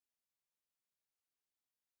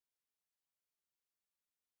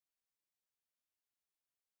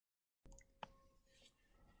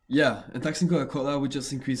Yeah, and taxing Coca-Cola would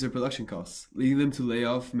just increase their production costs, leading them to lay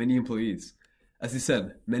off many employees. As you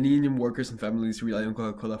said, many union workers and families rely on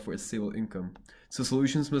Coca-Cola for a stable income, so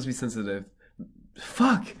solutions must be sensitive.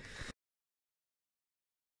 Fuck!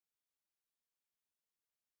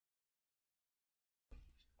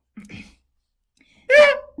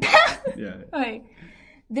 Yeah. Okay.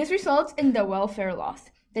 This results in the welfare loss.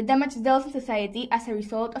 The damage dealt in society as a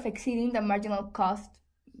result of exceeding the marginal cost.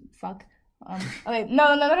 Fuck. Okay,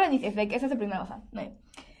 no, es like, esa es la primera cosa. No.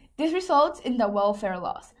 This results in the welfare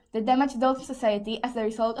loss. The damage dealt in society as a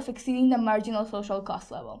result of exceeding the marginal social cost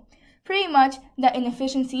level. Pretty much the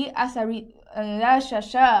inefficiency as a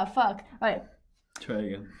fuck. Okay. Try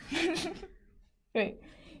again. Wait.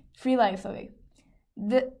 Free lives, okay.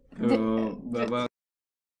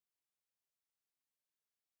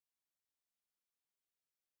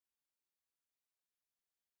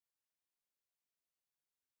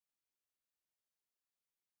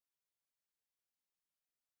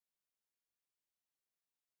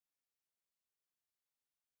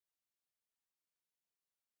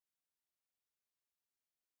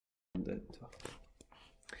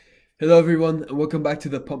 Hello everyone, and welcome back to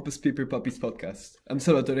the Pompous Puppies podcast. I'm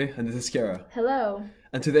Salvatore, and this is Chiara. Hello.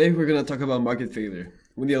 And today we're going to talk about market failure,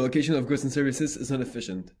 when the allocation of goods and services is not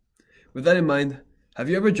efficient. With that in mind, have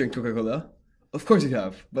you ever drank Coca-Cola? Of course you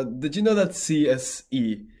have, but did you know that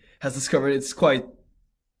CSE has discovered it's quite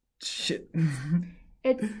shit?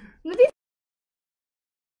 It's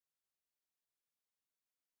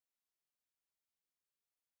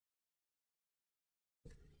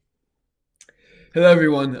Hello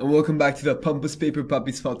everyone, and welcome back to the Pompous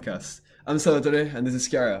Puppies podcast. I'm Salvatore, and this is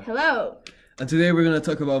Chiara. Hello. And today we're going to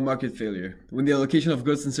talk about market failure, when the allocation of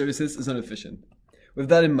goods and services is not efficient. With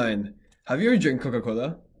that in mind, have you ever drank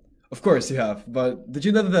Coca-Cola? Of course you have, but did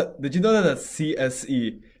you know that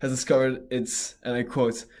CSE has discovered it's, and I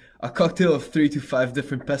quote, a cocktail of 3 to 5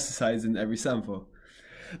 different pesticides in every sample?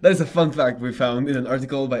 That is a fun fact we found in an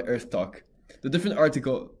article by Earth Talk.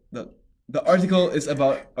 The article is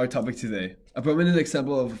about our topic today, a prominent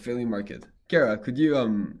example of a failing market. Chiara, could you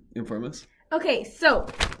inform us? Okay, so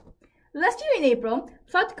last year in April,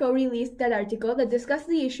 FOTCO released that article that discussed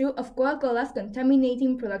the issue of Coca-Cola's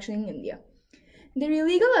contaminating production in India. The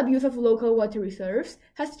illegal abuse of local water reserves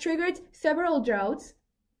has triggered several droughts.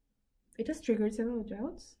 It has triggered several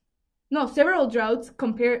droughts? No, several droughts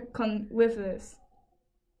with this.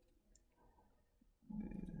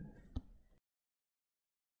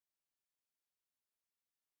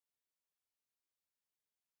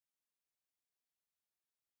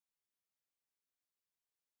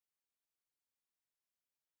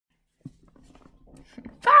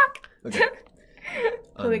 Fuck! Okay.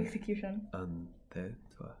 Full execution.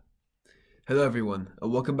 Hello everyone,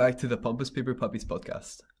 and welcome back to the Pompous Puppies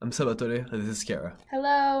podcast. I'm Salvatore, and this is Chiara.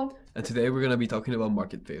 Hello. And today we're going to be talking about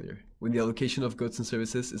market failure, when the allocation of goods and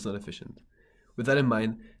services is not efficient. With that in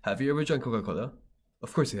mind, have you ever drank Coca-Cola?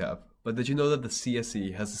 Of course you have, but did you know that the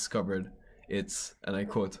CSE has discovered it's, and I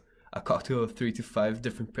quote, a cocktail of 3 to 5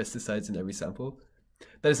 different pesticides in every sample?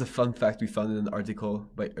 That is a fun fact we found in an article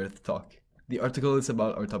by Earth Talk. The article is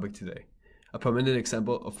about our topic today, a prominent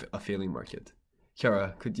example of a failing market.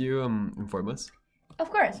 Chiara, could you inform us? Of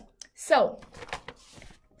course. So,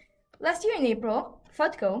 last year in April,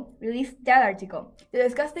 FOTCO released that article to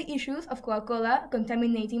discuss the issues of Coca-Cola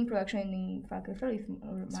contaminating production in...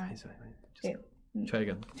 Sorry. Okay. Try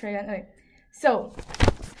again. Okay. So,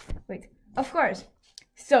 wait. Of course.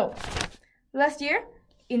 So, last year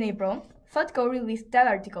in April, FOTCO released that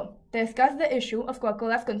article to discuss the issue of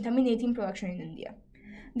Coca-Cola's contaminating production in India.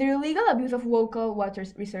 The illegal abuse of local water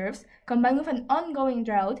reserves, combined with an ongoing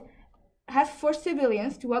drought, has forced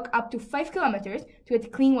civilians to walk up to 5 kilometers to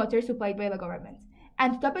get clean water supplied by the government.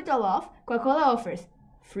 And to top it all off, Coca-Cola offers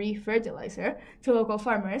free fertilizer to local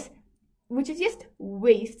farmers, which is just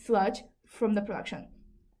waste sludge from the production.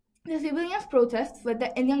 The civilians' protests led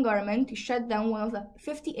the Indian government to shut down one of the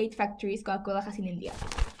 58 factories Coca-Cola has in India.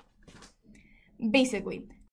 Basically,